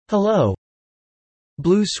Hello.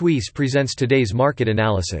 Blue Suisse presents today's market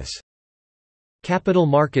analysis. Capital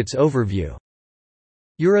Markets Overview.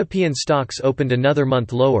 European stocks opened another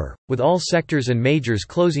month lower, with all sectors and majors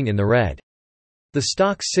closing in the red. The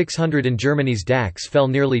Stoxx 600 and Germany's DAX fell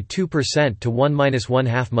nearly 2% to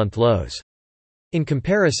 1–1/2 month lows. In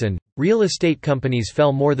comparison, real estate companies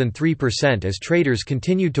fell more than 3% as traders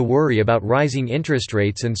continued to worry about rising interest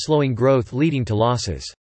rates and slowing growth leading to losses.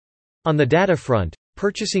 On the data front,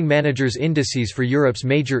 Purchasing Managers' indices for Europe's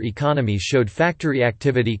major economies showed factory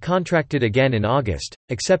activity contracted again in August,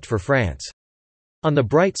 except for France. On the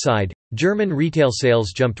bright side, German retail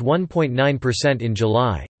sales jumped 1.9% in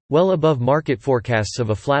July, well above market forecasts of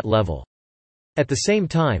a flat level. At the same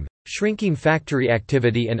time, shrinking factory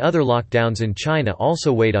activity and other lockdowns in China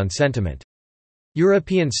also weighed on sentiment.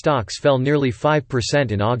 European stocks fell nearly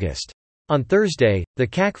 5% in August. On Thursday, the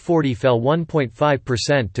CAC 40 fell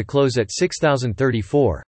 1.5% to close at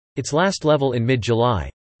 6,034, its last level in mid-July,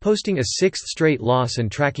 posting a sixth straight loss and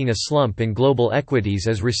tracking a slump in global equities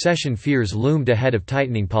as recession fears loomed ahead of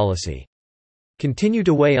tightening policy. Continue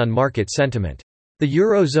to weigh on market sentiment. The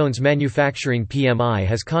Eurozone's manufacturing PMI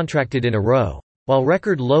has contracted in a row, while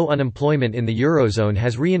record low unemployment in the Eurozone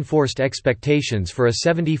has reinforced expectations for a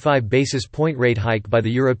 75 basis point rate hike by the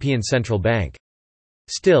European Central Bank.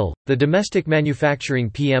 Still, the domestic manufacturing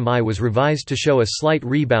PMI was revised to show a slight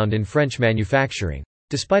rebound in French manufacturing,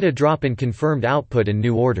 despite a drop in confirmed output and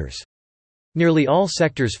new orders. Nearly all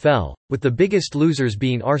sectors fell, with the biggest losers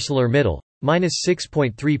being ArcelorMittal,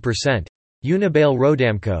 -6.3%,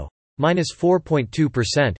 Unibail-Rodamco,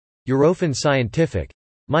 -4.2%, Eurofins Scientific,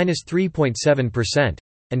 -3.7%,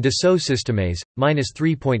 and Dassault Systèmes,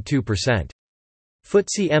 -3.2%.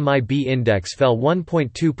 FTSE MIB index fell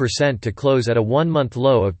 1.2% to close at a one-month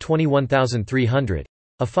low of 21,300,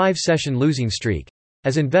 a five-session losing streak,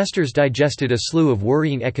 as investors digested a slew of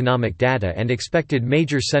worrying economic data and expected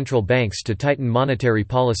major central banks to tighten monetary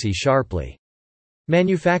policy sharply.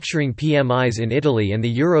 Manufacturing PMIs in Italy and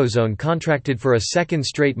the Eurozone contracted for a second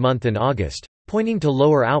straight month in August, pointing to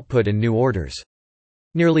lower output and new orders.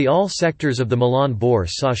 Nearly all sectors of the Milan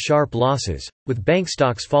Bourse saw sharp losses, with bank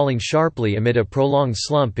stocks falling sharply amid a prolonged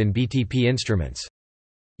slump in BTP instruments.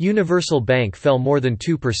 Universal Bank fell more than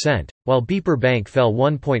 2%, while BPER Bank fell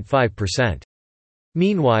 1.5%.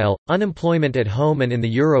 Meanwhile, unemployment at home and in the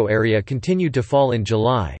euro area continued to fall in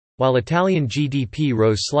July, while Italian GDP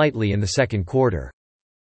rose slightly in the second quarter.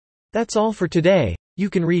 That's all for today. You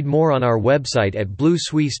can read more on our website at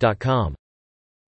bluesuisse.com.